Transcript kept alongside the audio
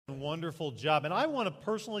wonderful job. And I want to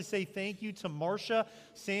personally say thank you to Marcia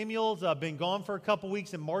Samuels. Been gone for a couple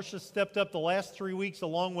weeks, and Marcia stepped up the last 3 weeks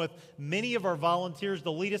along with many of our volunteers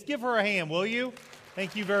to lead us. Give her a hand, will you?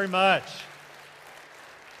 Thank you very much.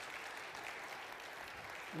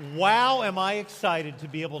 Wow, am I excited to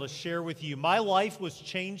be able to share with you. My life was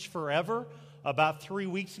changed forever about 3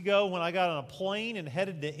 weeks ago when I got on a plane and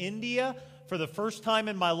headed to India for the first time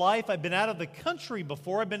in my life. I've been out of the country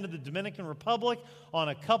before. I've been to the Dominican Republic on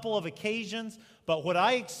a couple of occasions. But what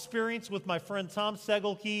I experienced with my friend Tom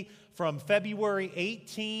Segelke from February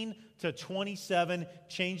 18 to 27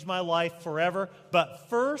 changed my life forever. But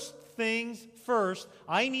first things first,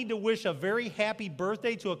 I need to wish a very happy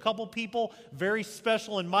birthday to a couple people very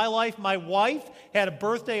special in my life. My wife had a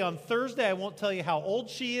birthday on Thursday. I won't tell you how old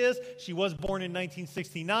she is. She was born in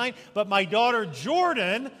 1969. But my daughter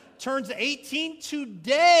Jordan turns 18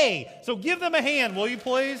 today. So give them a hand, will you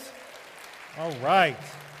please? All right.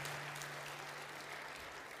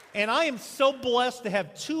 And I am so blessed to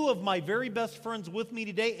have two of my very best friends with me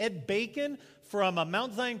today. Ed Bacon from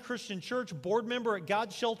Mount Zion Christian Church, board member at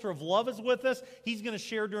God's Shelter of Love, is with us. He's going to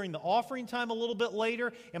share during the offering time a little bit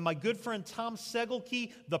later. And my good friend Tom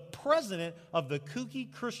Segelke, the president of the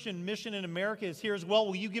Kooky Christian Mission in America, is here as well.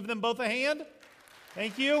 Will you give them both a hand?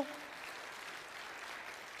 Thank you.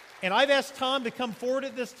 And I've asked Tom to come forward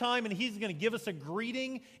at this time, and he's going to give us a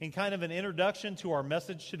greeting and kind of an introduction to our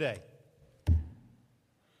message today.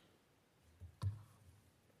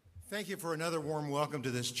 Thank you for another warm welcome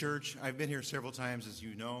to this church. I've been here several times, as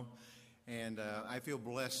you know, and I feel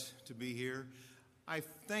blessed to be here. I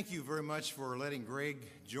thank you very much for letting Greg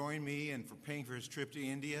join me and for paying for his trip to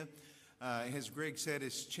India. As Greg said,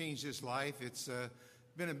 it's changed his life. It's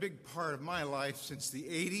been a big part of my life since the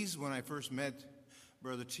 80s when I first met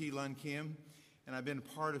Brother T. Lun Kim, and I've been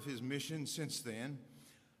a part of his mission since then.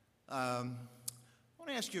 I want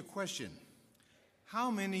to ask you a question. How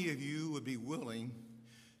many of you would be willing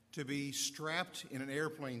to be strapped in an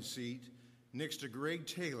airplane seat next to Greg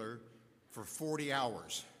Taylor for 40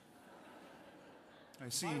 hours? I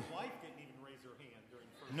see. My wife didn't even raise her hand during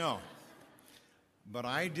the first No. But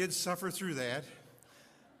I did suffer through that.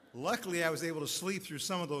 Luckily, I was able to sleep through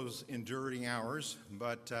some of those enduring hours,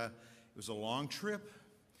 but it was a long trip,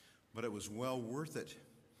 but it was well worth it.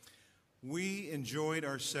 We enjoyed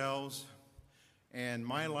ourselves, and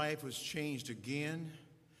my life was changed again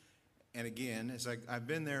and again. I've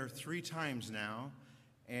been there 3 times now,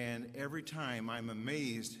 and every time I'm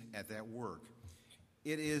amazed at that work.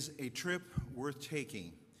 It is a trip worth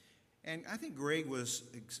taking. And I think Greg was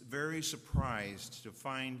very surprised to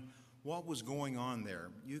find what was going on there.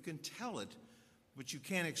 You can tell it, but you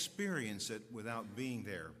can't experience it without being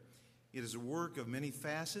there. It is a work of many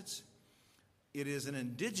facets. It is an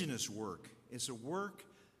indigenous work. It's a work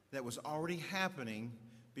that was already happening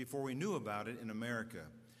before we knew about it in America.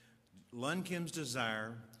 Lun Kim's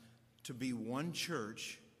desire to be one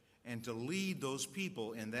church and to lead those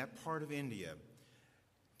people in that part of India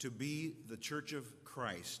to be the Church of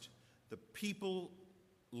Christ, the people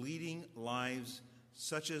leading lives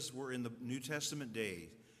such as were in the New Testament days.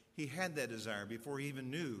 He had that desire before he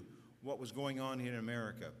even knew what was going on here in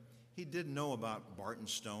America. He didn't know about Barton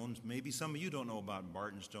Stone. Maybe some of you don't know about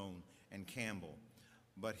Barton Stone and Campbell.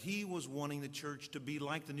 But he was wanting the church to be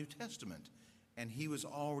like the New Testament. And he was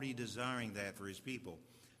already desiring that for his people.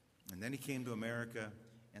 And then he came to America,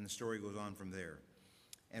 and the story goes on from there.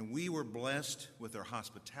 And we were blessed with their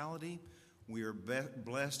hospitality. We are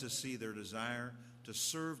blessed to see their desire to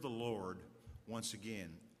serve the Lord once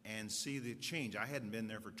again and see the change. I hadn't been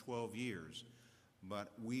there for 12 years,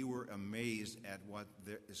 but we were amazed at what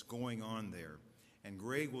is going on there. And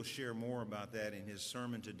Greg will share more about that in his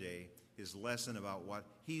sermon today, his lesson about what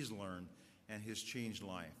he's learned and his changed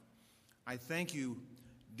life. I thank you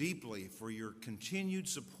deeply for your continued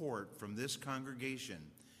support from this congregation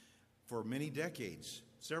for many decades,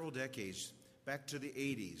 several decades, back to the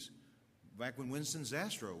 80s, back when Winston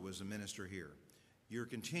Zastrow was a minister here. Your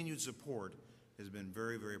continued support has been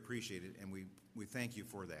very, very appreciated, and we thank you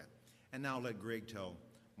for that. And now let Greg tell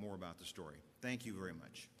more about the story. Thank you very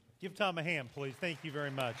much. Give Tom a hand, please. Thank you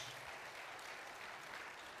very much.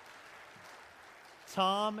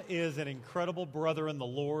 Tom is an incredible brother in the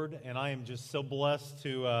Lord, and I am just so blessed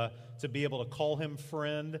to be able to call him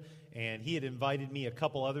friend. And he had invited me a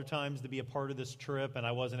couple other times to be a part of this trip, and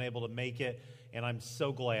I wasn't able to make it. And I'm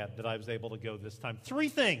so glad that I was able to go this time. 3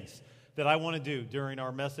 things that I want to do during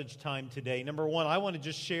our message time today. Number 1, I want to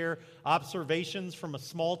just share observations from a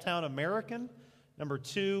small-town American. Number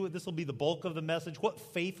 2, this will be the bulk of the message. What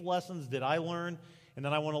faith lessons did I learn? and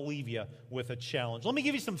then I want to leave you with a challenge. Let me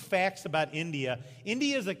give you some facts about India.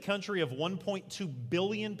 India is a country of 1.2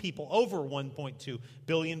 billion people, over 1.2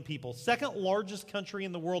 billion people. Second largest country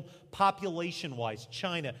in the world population-wise.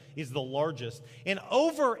 China is the largest. And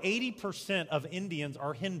over 80% of Indians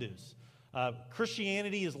are Hindus.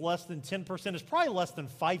 Christianity is less than 10%. It's probably less than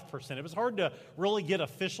 5%. It was hard to really get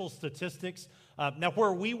official statistics. Now,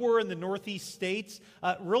 where we were in the Northeast states,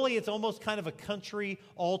 really it's almost kind of a country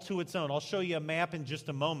all to its own. I'll show you a map in just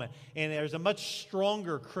a moment. And there's a much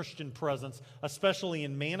stronger Christian presence, especially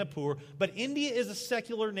in Manipur. But India is a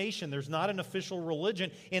secular nation. There's not an official religion.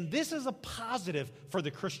 And this is a positive for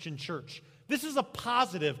the Christian church. This is a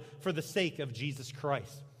positive for the sake of Jesus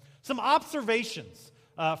Christ. Some observations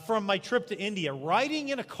from my trip to India. Riding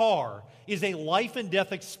in a car is a life and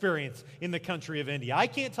death experience in the country of India. I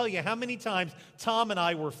can't tell you how many times Tom and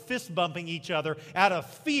I were fist bumping each other out of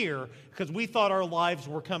fear because we thought our lives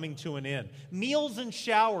were coming to an end. Meals and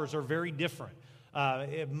showers are very different.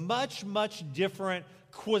 Much, much different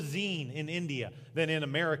cuisine in India than in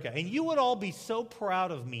America. And you would all be so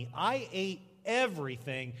proud of me. I ate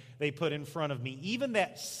everything they put in front of me. Even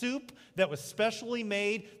that soup that was specially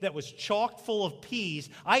made, that was chock full of peas.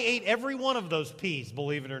 I ate every one of those peas,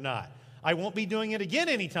 believe it or not. I won't be doing it again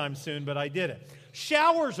anytime soon, but I did it.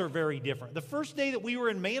 Showers are very different. The first day that we were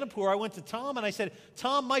in Manipur, I went to Tom and I said,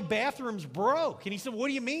 Tom, my bathroom's broke. And he said, what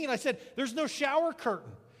do you mean? I said, there's no shower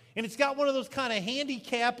curtain. And it's got one of those kind of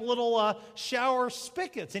handicap little shower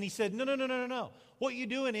spigots. And he said, no. What you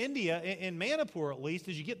do in India, in Manipur at least,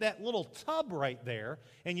 is you get that little tub right there,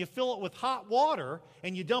 and you fill it with hot water,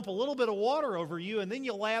 and you dump a little bit of water over you, and then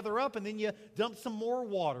you lather up, and then you dump some more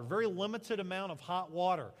water. Very limited amount of hot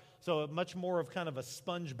water. So much more of kind of a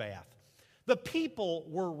sponge bath. The people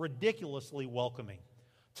were ridiculously welcoming.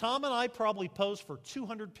 Tom and I probably posed for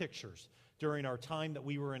 200 pictures during our time that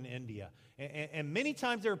we were in India. And many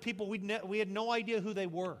times there were people we had no idea who they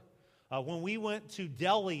were. When we went to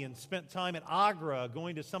Delhi and spent time at Agra,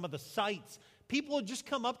 going to some of the sites, people would just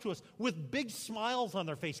come up to us with big smiles on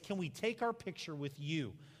their face. Can we take our picture with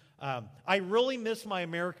you? I really miss my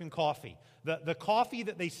American coffee. The coffee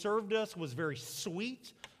that they served us was very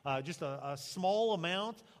sweet, just a small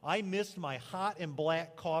amount. I missed my hot and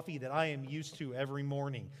black coffee that I am used to every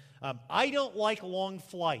morning. I don't like long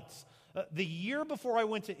flights. The year before I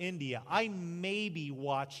went to India, I maybe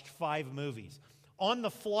watched 5 movies. On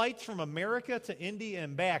the flights from America to India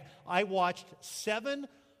and back, I watched 7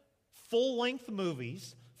 full-length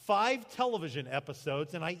movies, 5 television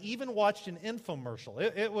episodes, and I even watched an infomercial.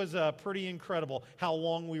 It was pretty incredible how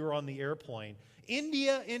long we were on the airplane.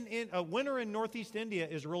 India, in winter in Northeast India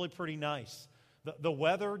is really pretty nice. The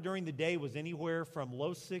weather during the day was anywhere from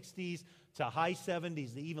low 60s to high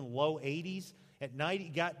 70s to even low 80s. At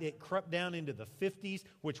night, it crept down into the 50s,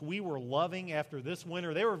 which we were loving after this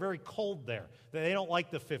winter. They were very cold there. They don't like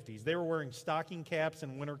the 50s. They were wearing stocking caps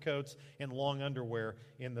and winter coats and long underwear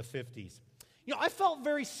in the 50s. You know, I felt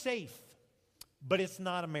very safe, but it's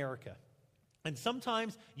not America. And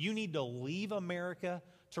sometimes you need to leave America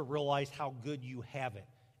to realize how good you have it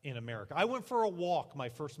in America. I went for a walk my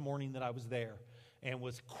first morning that I was there and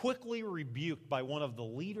was quickly rebuked by one of the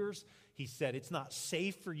leaders. He said, it's not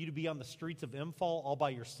safe for you to be on the streets of Imphal all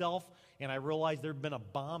by yourself. And I realized there had been a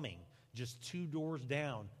bombing just 2 doors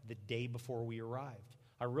down the day before we arrived.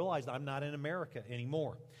 I realized I'm not in America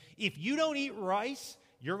anymore. If you don't eat rice,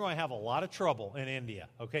 you're going to have a lot of trouble in India,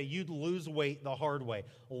 okay? You'd lose weight the hard way.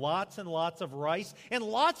 Lots and lots of rice and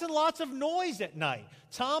lots of noise at night.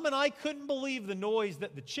 Tom and I couldn't believe the noise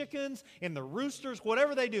that the chickens and the roosters,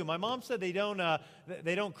 whatever they do. My mom said they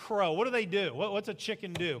don't crow. What do they do? What's a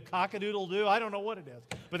chicken do? Cock-a-doodle-doo? I don't know what it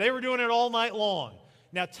is. But they were doing it all night long.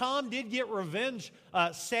 Now, Tom did get revenge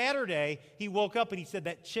Saturday. He woke up and he said,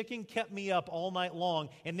 that chicken kept me up all night long,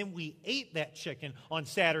 and then we ate that chicken on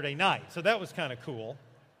Saturday night. So that was kind of cool.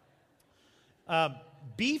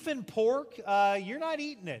 Beef and pork, you're not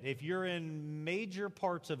eating it if you're in major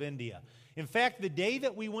parts of India. In fact, the day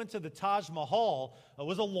that we went to the Taj Mahal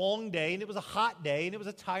was a long day, and it was a hot day, and it was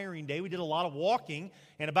a tiring day. We did a lot of walking,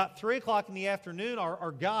 and about 3 o'clock in the afternoon,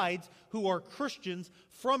 our guides, who are Christians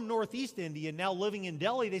from Northeast India, now living in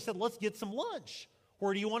Delhi, they said, let's get some lunch.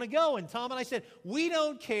 Where do you want to go? And Tom and I said, we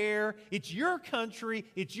don't care. It's your country.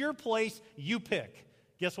 It's your place. You pick.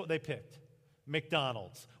 Guess what they picked?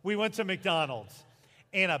 McDonald's. We went to McDonald's,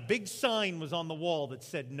 and a big sign was on the wall that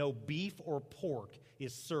said no beef or pork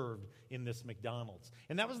is served in this McDonald's.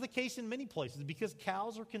 And that was the case in many places because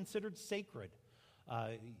cows are considered sacred.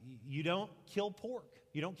 You don't kill pork.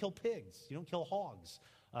 You don't kill pigs. You don't kill hogs.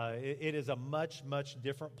 It is a much, much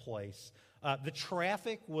different place. The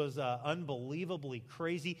traffic was unbelievably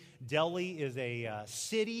crazy. Delhi is a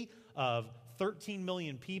city of 13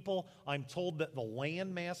 million people. I'm told that the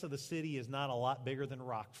land mass of the city is not a lot bigger than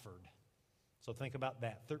Rockford. So think about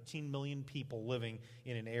that, 13 million people living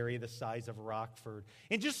in an area the size of Rockford.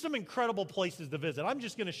 And just some incredible places to visit. I'm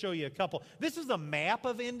just going to show you a couple. This is a map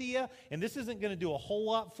of India, and this isn't going to do a whole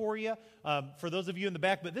lot for you, for those of you in the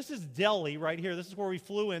back, but this is Delhi right here. This is where we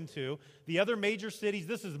flew into. The other major cities,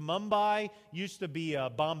 this is Mumbai, used to be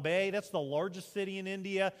Bombay. That's the largest city in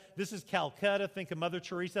India. This is Calcutta, think of Mother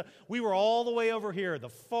Teresa. We were all the way over here, the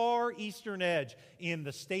far eastern edge in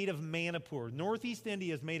the state of Manipur. Northeast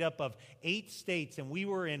India is made up of 8 states, and we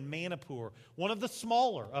were in Manipur, one of the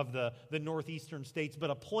smaller of the northeastern states, but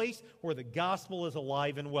a place where the gospel is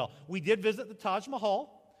alive and well. We did visit the Taj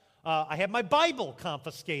Mahal. I had my Bible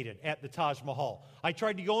confiscated at the Taj Mahal. I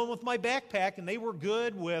tried to go in with my backpack, and they were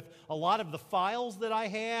good with a lot of the files that I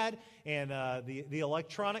had and the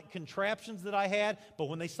electronic contraptions that I had, but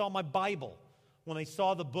when they saw my Bible, when they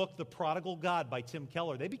saw the book The Prodigal God by Tim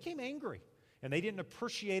Keller, they became angry. And they didn't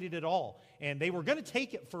appreciate it at all. And they were going to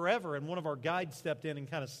take it forever, and one of our guides stepped in and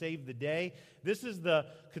kind of saved the day. This is the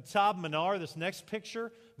Qutb Minar, this next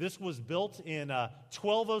picture. This was built in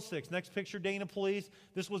 1206. Next picture, Dana, please.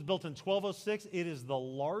 This was built in 1206. It is the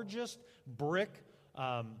largest brick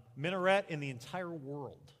minaret in the entire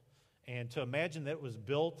world. And to imagine that it was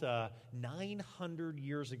built 900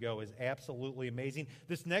 years ago is absolutely amazing.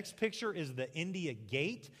 This next picture is the India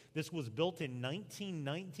Gate. This was built in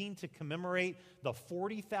 1919 to commemorate the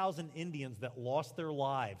 40,000 Indians that lost their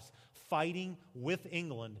lives fighting with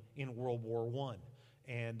England in World War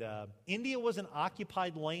I. And India was an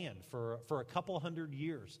occupied land for a couple hundred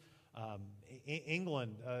years.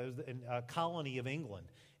 England, a colony of England.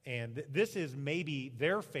 And this is maybe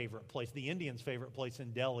their favorite place, the Indians' favorite place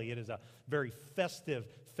in Delhi. It is a very festive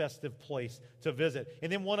place to visit.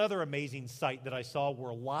 And then one other amazing sight that I saw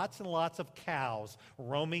were lots and lots of cows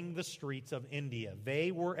roaming the streets of India. They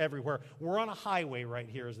were everywhere. We're on a highway right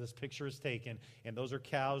here as this picture is taken, and those are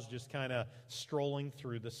cows just kind of strolling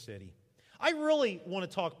through the city. I really want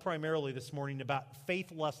to talk primarily this morning about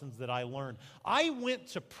faith lessons that I learned. I went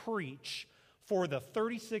to preach for the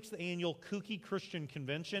 36th annual Kooky Christian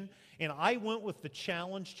Convention, and I went with the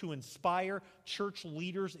challenge to inspire church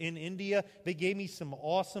leaders in India. They gave me some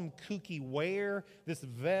awesome kooky wear, this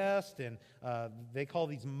vest, and they call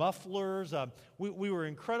these mufflers. We were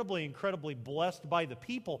incredibly blessed by the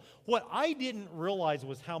people. What I didn't realize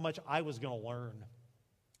was how much I was going to learn,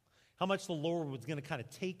 how much the Lord was going to kind of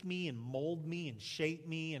take me and mold me and shape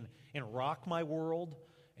me and rock my world.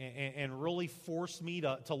 And really force me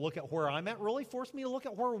to look at where I'm at, really force me to look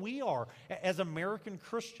at where we are as American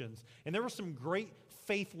Christians. And there were some great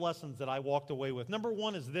faith lessons that I walked away with. Number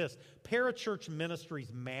one is this: parachurch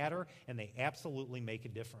ministries matter, and they absolutely make a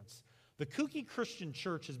difference. The Kooky Christian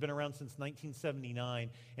Church has been around since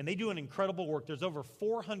 1979, and they do an incredible work. There's over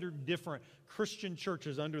 400 different Christian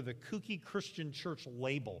churches under the Kooky Christian Church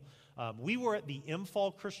label. We were at the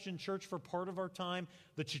Imphal Christian Church for part of our time.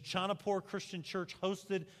 The Chichanapur Christian Church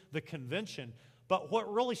hosted the convention. But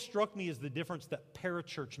what really struck me is the difference that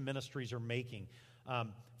parachurch ministries are making.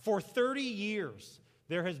 For 30 years,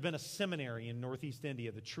 there has been a seminary in Northeast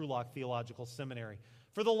India, the Trulock Theological Seminary.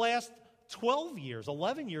 For the last 12 years,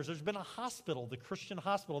 11 years, there's been a hospital, the Christian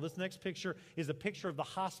Hospital. This next picture is a picture of the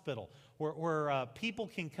hospital where people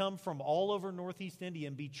can come from all over Northeast India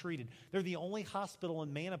and be treated. They're the only hospital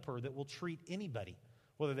in Manipur that will treat anybody,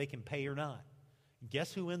 whether they can pay or not.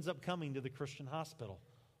 Guess who ends up coming to the Christian Hospital?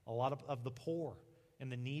 A lot of the poor and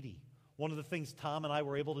the needy. One of the things Tom and I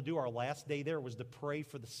were able to do our last day there was to pray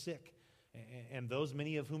for the sick, and those,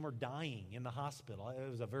 many of whom are dying in the hospital. It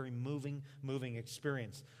was a very moving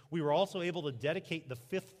experience. We were also able to dedicate the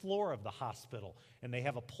 5th floor of the hospital, and they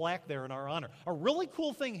have a plaque there in our honor. A really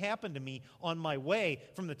cool thing happened to me on my way.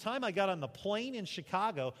 From the time I got on the plane in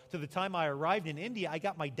Chicago to the time I arrived in India, I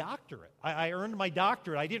got my doctorate. I earned my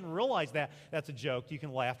doctorate. I didn't realize that. That's a joke. You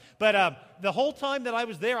can laugh. But the whole time that I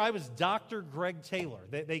was there, I was Dr. Greg Taylor.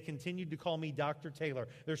 They continued to call me Dr. Taylor.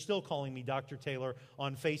 They're still calling me Dr. Taylor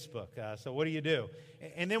on Facebook. So what do you do?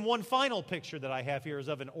 And then one final picture that I have here is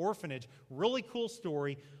of an orphanage. Really cool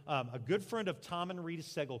story. A good friend of Tom and Rita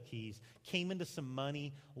Segelkeys came into some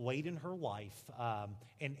money late in her life,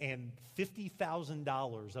 and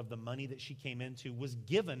 $50,000 of the money that she came into was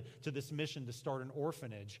given to this mission to start an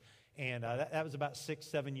orphanage. And that was about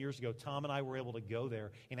 6-7 years ago. Tom and I were able to go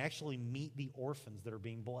there and actually meet the orphans that are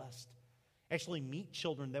being blessed. Actually meet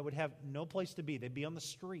children that would have no place to be. They'd be on the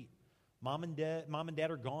street. Mom and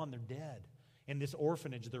dad are gone. They're dead. And this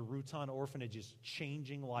orphanage, the Rutan Orphanage, is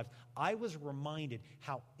changing lives. I was reminded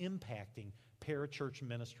how impacting parachurch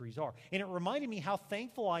ministries are. And it reminded me how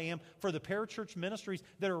thankful I am for the parachurch ministries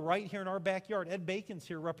that are right here in our backyard. Ed Bacon's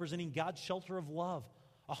here representing God's Shelter of Love,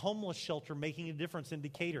 a homeless shelter making a difference in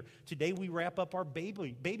Decatur. Today we wrap up our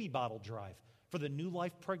baby bottle drive for the New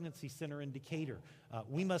Life Pregnancy Center in Decatur.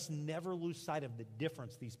 We must never lose sight of the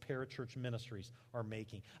difference these parachurch ministries are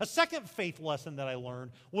making. A second faith lesson that I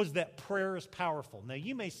learned was that prayer is powerful. Now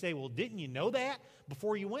you may say, well, didn't you know that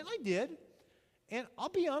before you went? I did. And I'll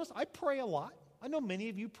be honest, I pray a lot. I know many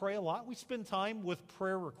of you pray a lot. We spend time with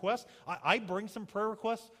prayer requests. I bring some prayer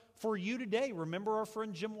requests for you today. Remember our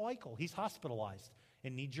friend Jim Weichel. He's hospitalized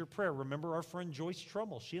and needs your prayer. Remember our friend Joyce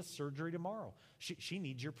Trummel. She has surgery tomorrow. She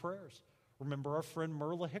needs your prayers. Remember our friend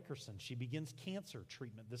Merla Hickerson. She begins cancer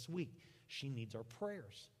treatment this week. She needs our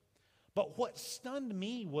prayers. But what stunned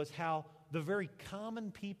me was how the very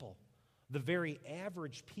common people, the very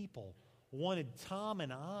average people, wanted Tom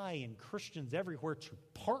and I and Christians everywhere to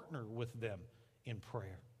partner with them in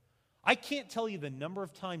prayer. I can't tell you the number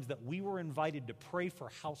of times that we were invited to pray for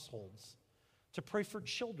households, to pray for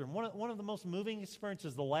children. One of the most moving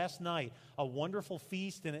experiences the last night, a wonderful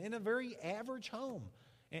feast in a very average home.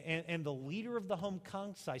 And the leader of the home,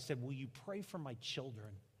 Kangsai, said, will you pray for my children?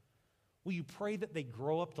 Will you pray that they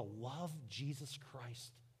grow up to love Jesus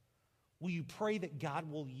Christ? Will you pray that God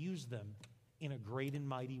will use them in a great and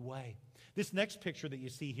mighty way? This next picture that you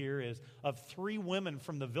see here is of 3 women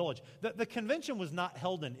from the village. The convention was not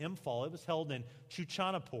held in Imphal. It was held in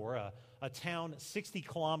Chuchanapur, a town 60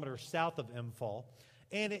 kilometers south of Imphal.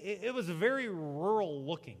 And it was very rural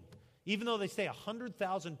looking. Even though they say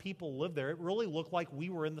 100,000 people live there, it really looked like we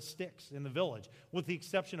were in the sticks in the village, with the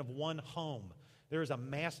exception of one home. There is a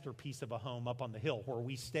masterpiece of a home up on the hill where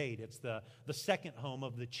we stayed. It's the second home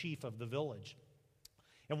of the chief of the village.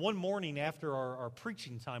 And one morning after our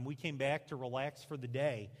preaching time, we came back to relax for the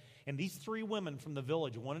day. And these 3 women from the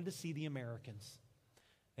village wanted to see the Americans.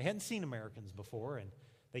 They hadn't seen Americans before. And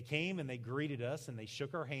they came and they greeted us and they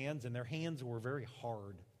shook our hands. And their hands were very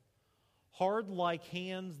hard. Hard like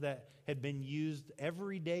hands that had been used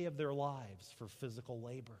every day of their lives for physical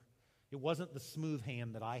labor. It wasn't the smooth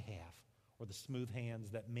hand that I have or the smooth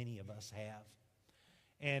hands that many of us have.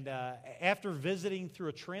 And after visiting through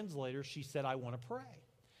a translator, she said, I want to pray.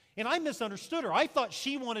 And I misunderstood her. I thought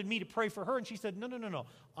she wanted me to pray for her. And she said, no,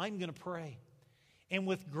 I'm going to pray. And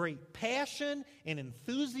with great passion and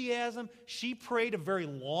enthusiasm, she prayed a very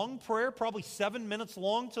long prayer, probably 7 minutes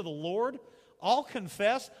long, to the Lord. I'll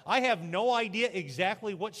confess, I have no idea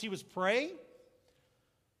exactly what she was praying.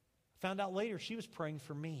 Found out later she was praying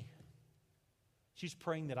for me. She's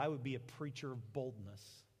praying that I would be a preacher of boldness,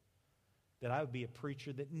 that I would be a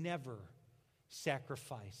preacher that never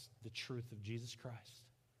sacrificed the truth of Jesus Christ,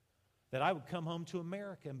 that I would come home to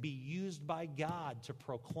America and be used by God to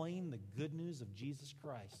proclaim the good news of Jesus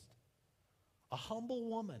Christ. A humble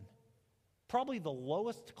woman, probably the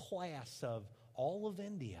lowest class of all of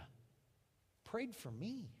India, prayed for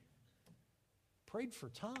me, prayed for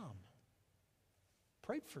Tom,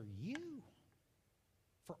 prayed for you,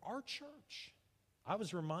 for our church. I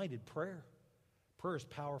was reminded prayer is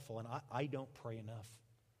powerful, and I don't pray enough.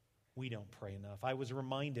 We don't pray enough. I was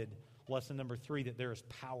reminded, lesson number 3, that there is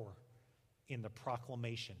power in the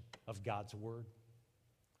proclamation of God's word.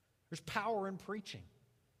 There's power in preaching.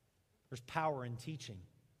 There's power in teaching.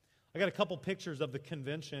 I got a couple pictures of the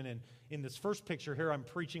convention, and in this first picture here, I'm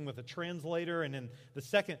preaching with a translator, and in the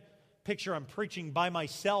second picture, I'm preaching by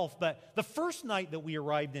myself. But the first night that we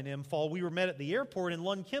arrived in Imphal, we were met at the airport, and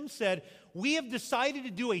Lun Kim said, we have decided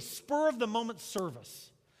to do a spur-of-the-moment service.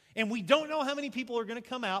 And we don't know how many people are going to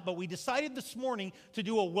come out, but we decided this morning to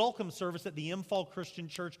do a welcome service at the Imphal Christian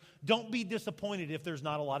Church. Don't be disappointed if there's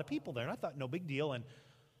not a lot of people there. And I thought, no big deal. And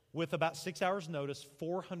with about 6 hours' notice,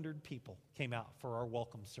 400 people came out for our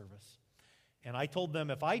welcome service. And I told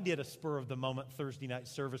them if I did a spur-of-the-moment Thursday night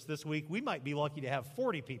service this week, we might be lucky to have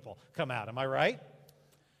 40 people come out. Am I right?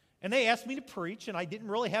 And they asked me to preach, and I didn't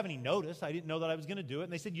really have any notice. I didn't know that I was going to do it.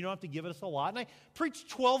 And they said, you don't have to give us a lot. And I preached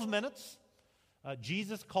 12 minutes.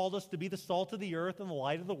 Jesus called us to be the salt of the earth and the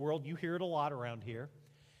light of the world. You hear it a lot around here.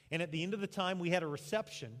 And at the end of the time, we had a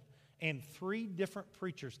reception, and 3 different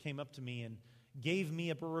preachers came up to me and gave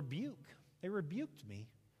me a rebuke. They rebuked me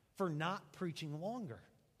for not preaching longer.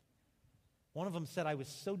 One of them said, I was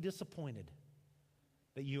so disappointed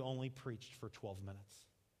that you only preached for 12 minutes.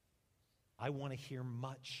 I want to hear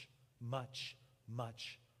much, much,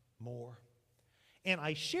 much more. And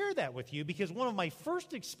I share that with you because one of my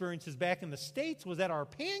first experiences back in the States was at our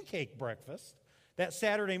pancake breakfast that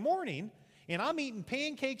Saturday morning. And I'm eating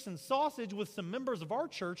pancakes and sausage with some members of our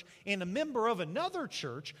church and a member of another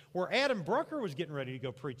church where Adam Brucker was getting ready to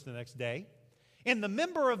go preach the next day. And the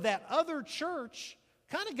member of that other church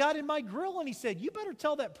kind of got in my grill and he said, "You better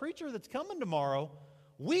tell that preacher that's coming tomorrow,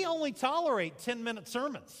 we only tolerate 10-minute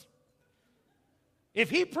sermons. If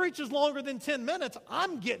he preaches longer than 10 minutes,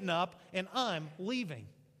 I'm getting up and I'm leaving."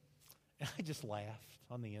 And I just laughed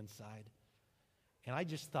on the inside. And I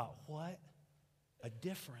just thought, what a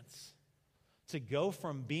difference to go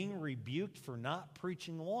from being rebuked for not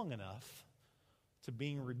preaching long enough to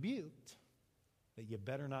being rebuked that you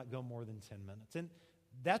better not go more than 10 minutes. And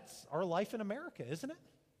that's our life in America, isn't it?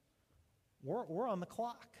 We're on the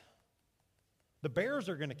clock. The Bears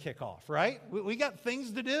are going to kick off, right? We got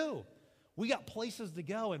things to do. We got places to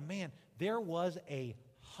go. And man, there was a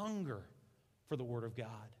hunger for the Word of God.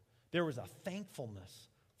 There was a thankfulness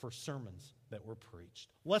for sermons that were preached.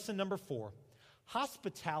 Lesson number 4,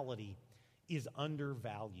 hospitality is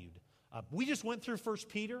undervalued. We just went through 1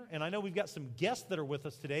 Peter, and I know we've got some guests that are with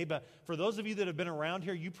us today, but for those of you that have been around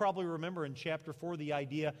here, you probably remember in chapter 4 the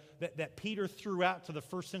idea that Peter threw out to the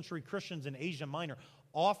first century Christians in Asia Minor.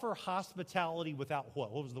 Offer hospitality without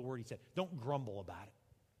what? What was the word he said? Don't grumble about it.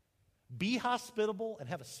 Be hospitable and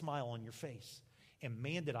have a smile on your face. And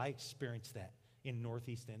man, did I experience that in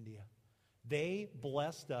Northeast India. They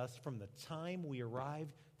blessed us from the time we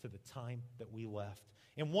arrived to the time that we left.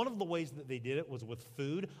 And one of the ways that they did it was with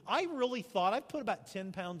food. I really thought, I've put about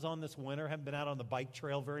 10 pounds on this winter, haven't been out on the bike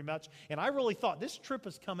trail very much, and I really thought this trip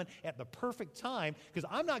is coming at the perfect time because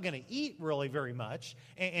I'm not going to eat really very much,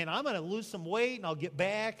 and I'm going to lose some weight, and I'll get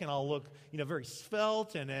back, and I'll look very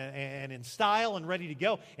svelte and in style and ready to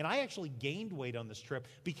go. And I actually gained weight on this trip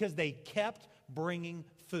because they kept bringing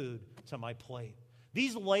food to my plate.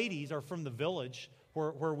 These ladies are from the village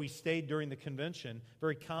where we stayed during the convention,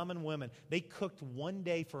 very common women. They cooked one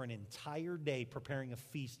day for an entire day, preparing a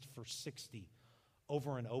feast for 60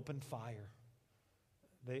 over an open fire.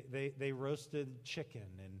 They roasted chicken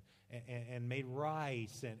and made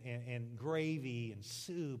rice and gravy and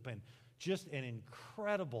soup and just an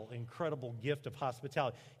incredible, incredible gift of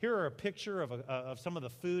hospitality. Here are a picture of some of the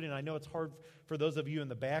food, and I know it's hard for those of you in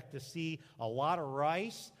the back to see a lot of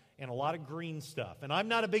rice and a lot of green stuff. And I'm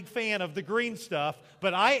not a big fan of the green stuff,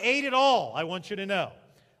 but I ate it all. I want you to know.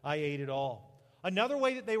 I ate it all. Another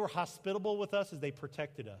way that they were hospitable with us is they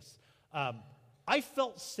protected us. I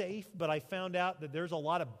felt safe, but I found out that there's a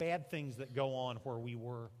lot of bad things that go on where we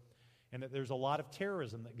were, and that there's a lot of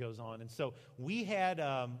terrorism that goes on. And so we had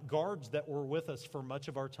guards that were with us for much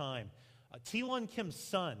of our time. Thilan Kim's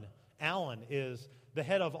son, Alan, is the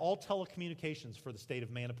head of all telecommunications for the state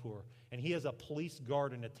of Manipur. And he has a police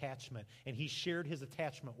guard and attachment. And he shared his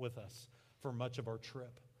attachment with us for much of our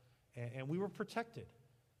trip. And we were protected.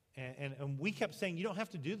 And we kept saying, "You don't have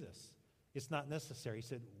to do this. It's not necessary." He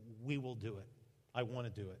said, "We will do it. I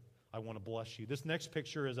want to do it. I want to bless you." This next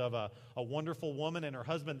picture is of a wonderful woman and her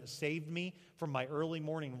husband that saved me from my early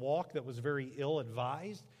morning walk that was very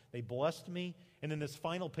ill-advised. They blessed me. And then this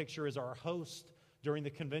final picture is our host during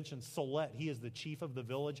the convention, Solet. He is the chief of the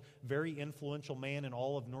village, very influential man in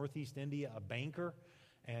all of Northeast India, a banker,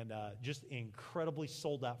 and just incredibly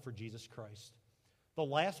sold out for Jesus Christ. The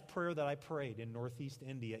last prayer that I prayed in Northeast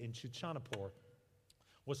India, in Chuchanapur,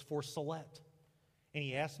 was for Solet. And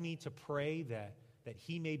he asked me to pray that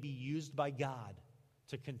he may be used by God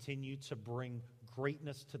to continue to bring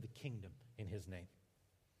greatness to the kingdom in his name.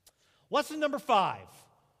 Lesson number 5.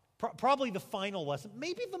 Probably the final lesson,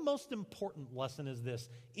 maybe the most important lesson, is this: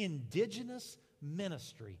 indigenous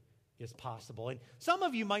ministry is possible. And some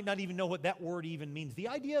of you might not even know what that word even means. The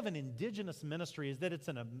idea of an indigenous ministry is that it's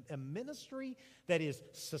a ministry that is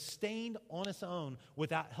sustained on its own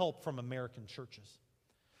without help from American churches.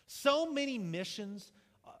 So many missions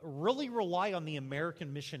really rely on the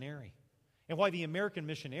American missionary. And while the American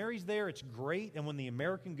missionary's there, it's great. And when the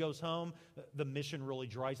American goes home, the mission really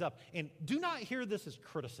dries up. And do not hear this as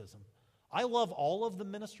criticism. I love all of the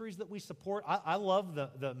ministries that we support. I love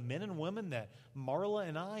the men and women that Marla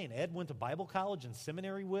and I and Ed went to Bible college and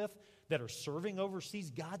seminary with that are serving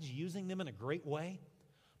overseas. God's using them in a great way.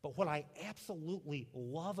 But what I absolutely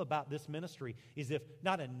love about this ministry is if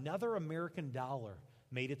not another American dollar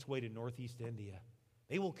made its way to Northeast India,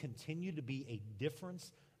 they will continue to be a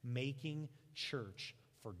difference-making church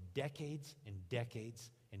for decades and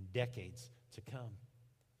decades and decades to come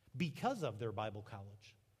because of their Bible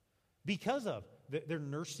college, because of their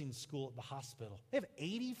nursing school at the hospital. They have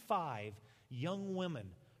 85 young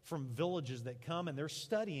women from villages that come, and they're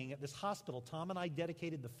studying at this hospital. Tom and I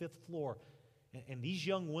dedicated the 5th floor, and these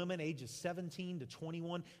young women, ages 17 to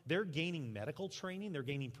 21, they're gaining medical training, they're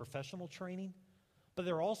gaining professional training. but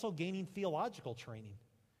they're also gaining theological training.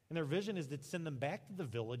 And their vision is to send them back to the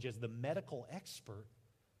village as the medical expert,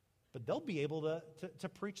 but they'll be able to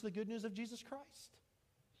preach the good news of Jesus Christ,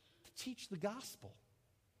 to teach the gospel.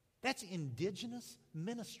 That's indigenous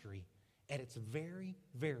ministry at its very,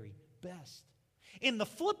 very best. And the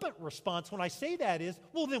flippant response when I say that is,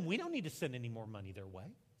 well, then we don't need to send any more money their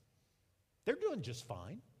way. They're doing just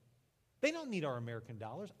fine. They don't need our American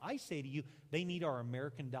dollars. I say to you, they need our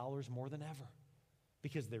American dollars more than ever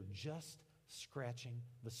because they're just scratching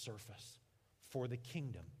the surface for the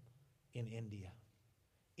kingdom in India.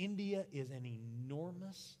 India is an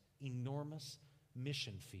enormous, enormous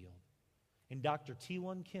mission field. And Dr. T.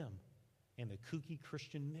 Lun Kim and the Kuki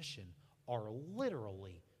Christian Mission are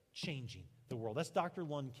literally changing the world. That's Dr.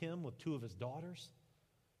 Lun Kim with two of his daughters.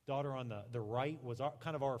 Daughter on the right was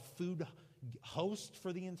kind of our food host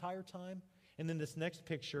for the entire time. And then this next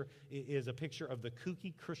picture is a picture of the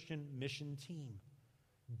Kuki Christian Mission team.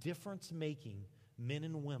 Difference-making men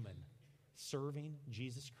and women serving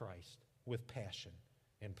Jesus Christ with passion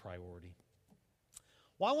and priority.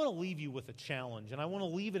 Well, I want to leave you with a challenge, and I want to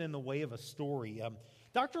leave it in the way of a story.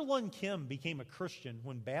 Dr. Lun Kim became a Christian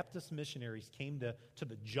when Baptist missionaries came to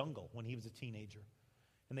the jungle when he was a teenager.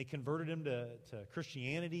 And they converted him to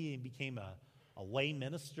Christianity and became a lay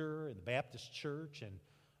minister in the Baptist church and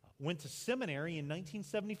went to seminary in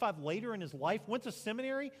 1975. Later in his life, went to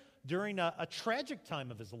seminary during a tragic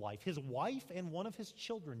time of his life. His wife and one of his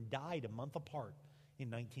children died a month apart in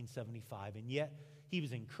 1975, and yet he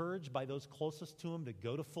was encouraged by those closest to him to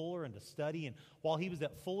go to Fuller and to study. And while he was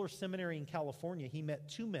at Fuller Seminary in California, he met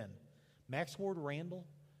two men, Max Ward Randall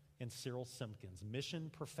and Cyril Simpkins, mission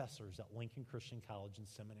professors at Lincoln Christian College and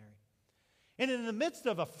Seminary. And in the midst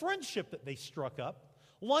of a friendship that they struck up,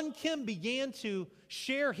 Lun Kim began to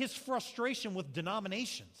share his frustration with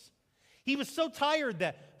denominations. He was so tired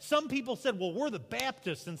that some people said, well, we're the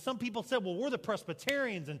Baptists, and some people said, well, we're the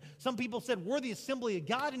Presbyterians, and some people said, we're the Assembly of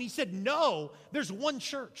God. And he said, no, there's one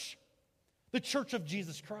church, the Church of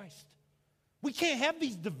Jesus Christ. We can't have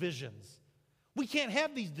these divisions. We can't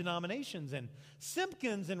have these denominations. And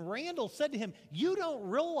Simpkins and Randall said to him, you don't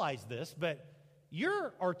realize this, but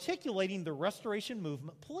you're articulating the Restoration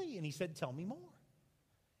Movement plea. And he said, tell me more.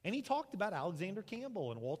 And he talked about Alexander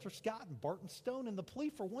Campbell and Walter Scott and Barton Stone and the plea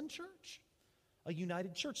for one church, a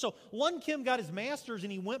united church. So Lun Kim got his master's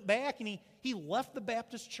and he went back and he left the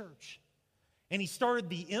Baptist church. And he started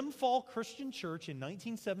the Imphal Christian Church in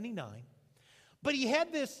 1979. But he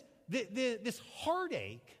had this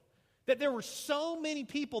heartache that there were so many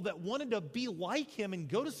people that wanted to be like him and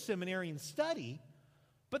go to seminary and study,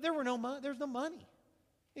 but there's no money.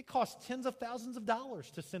 It cost tens of thousands of dollars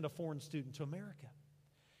to send a foreign student to America.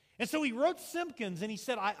 And so he wrote Simpkins and he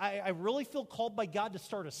said, I really feel called by God to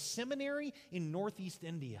start a seminary in Northeast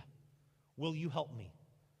India. Will you help me?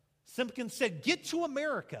 Simpkins said, get to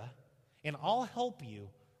America and I'll help you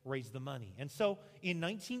raise the money. And so in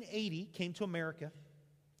 1980, came to America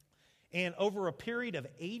and over a period of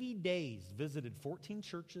 80 days visited 14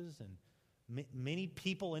 churches and many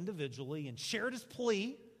people individually and shared his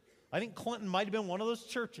plea. I think Clinton might have been one of those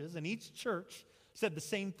churches, and each church said the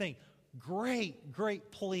same thing. Great,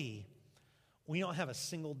 great plea. We don't have a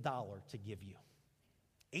single dollar to give you.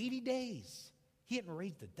 80 days. He hadn't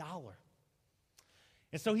raised a dollar.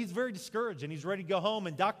 And so he's very discouraged, and he's ready to go home.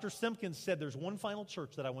 And Dr. Simpkins said, there's one final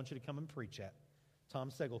church that I want you to come and preach at.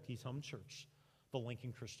 Tom Segelke's home church, the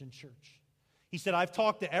Lincoln Christian Church. He said, I've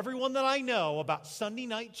talked to everyone that I know about Sunday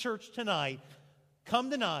night church tonight. Come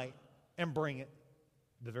tonight and bring it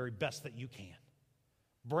the very best that you can.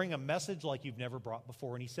 Bring a message like you've never brought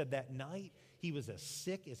before. And he said that night he was as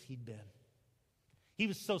sick as he'd been. He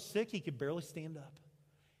was so sick he could barely stand up.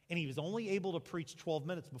 And he was only able to preach 12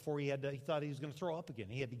 minutes before he thought he was going to throw up again.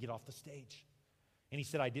 He had to get off the stage. And he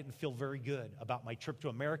said, I didn't feel very good about my trip to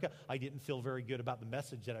America. I didn't feel very good about the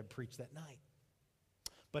message that I preached that night.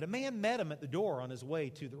 But a man met him at the door on his way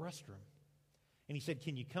to the restroom. And he said,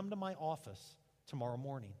 can you come to my office tomorrow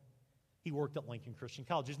morning? He worked at Lincoln Christian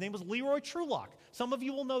College. His name was Leroy Trulock. Some of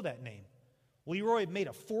you will know that name. Leroy had made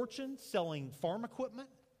a fortune selling farm equipment.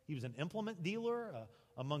 He was an implement dealer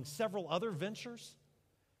among several other ventures.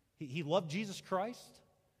 He loved Jesus Christ,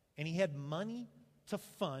 and he had money to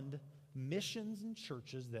fund missions and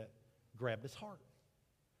churches that grabbed his heart.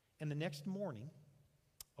 And the next morning,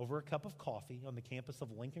 over a cup of coffee on the campus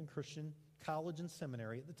of Lincoln Christian College and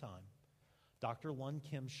Seminary at the time, Dr. Lun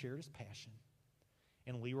Kim shared his passion.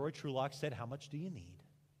 And Leroy Trulock said, how much do you need?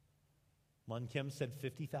 Lun Kim said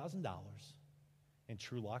 $50,000. And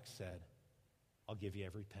Trulock said, I'll give you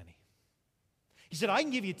every penny. He said, I can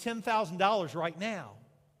give you $10,000 right now.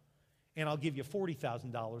 And I'll give you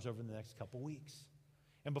 $40,000 over the next couple weeks.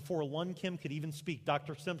 And before Lun Kim could even speak,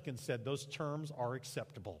 Dr. Simpkins said, those terms are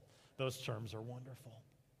acceptable. Those terms are wonderful.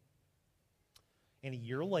 And a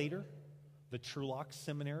year later, the Trulock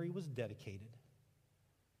Seminary was dedicated.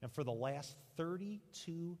 And for the last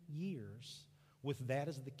 32 years, with that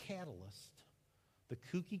as the catalyst, the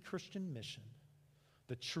Kooky Christian Mission,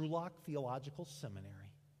 the Trulock Theological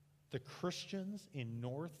Seminary, the Christians in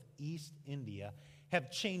Northeast India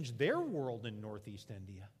have changed their world in Northeast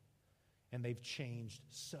India. And they've changed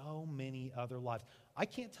so many other lives. I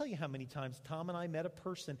can't tell you how many times Tom and I met a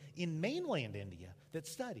person in mainland India that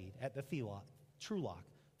studied at the Trulock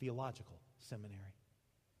Theological Seminary.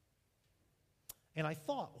 And I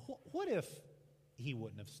thought, what if he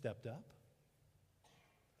wouldn't have stepped up?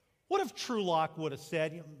 What if Trulock would have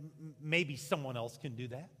said, maybe someone else can do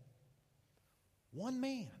that? One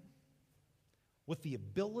man with the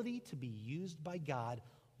ability to be used by God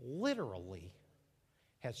literally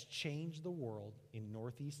has changed the world in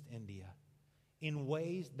Northeast India in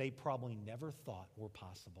ways they probably never thought were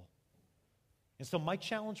possible. And so my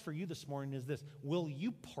challenge for you this morning is this: will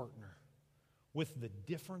you partner with the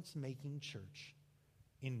difference-making church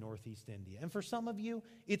in Northeast India? And for some of you,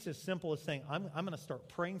 it's as simple as saying, I'm going to start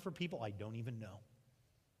praying for people I don't even know.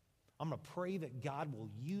 I'm going to pray that God will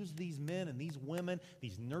use these men and these women,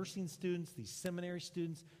 these nursing students, these seminary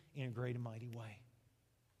students in a great and mighty way.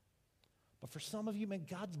 But for some of you, man,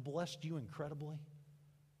 God's blessed you incredibly,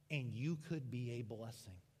 and you could be a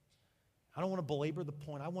blessing. I don't want to belabor the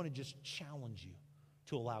point. I want to just challenge you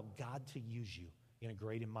to allow God to use you in a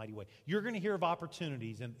great and mighty way. You're going to hear of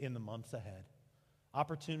opportunities in the months ahead.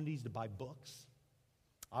 Opportunities to buy books,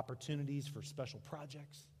 opportunities for special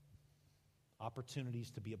projects, opportunities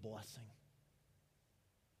to be a blessing.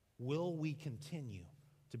 Will we continue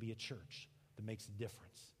to be a church that makes a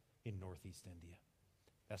difference in Northeast India?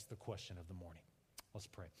 That's the question of the morning. Let's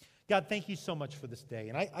pray. God, thank you so much for this day.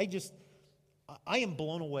 And I am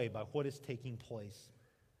blown away by what is taking place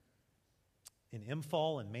in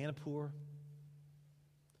Imphal and Manipur,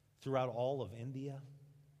 throughout all of India,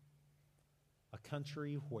 a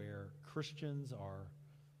country where Christians are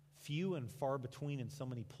few and far between in so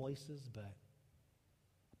many places, but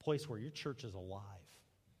a place where your church is alive.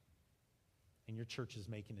 And your church is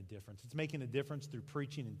making a difference. It's making a difference through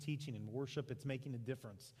preaching and teaching and worship. It's making a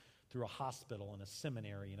difference through a hospital and a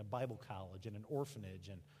seminary and a Bible college and an orphanage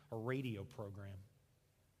and a radio program.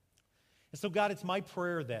 And so, God, it's my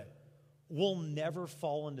prayer that we'll never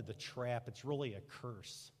fall into the trap. It's really a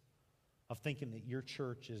curse of thinking that your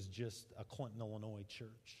church is just a Clinton, Illinois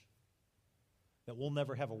church. That we'll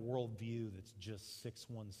never have a worldview that's just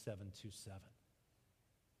 61727.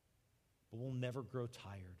 But we'll never grow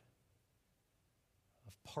tired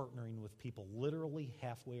of partnering with people literally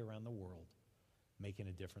halfway around the world, making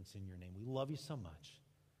a difference in your name. We love you so much.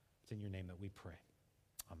 It's in your name that we pray.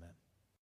 Amen.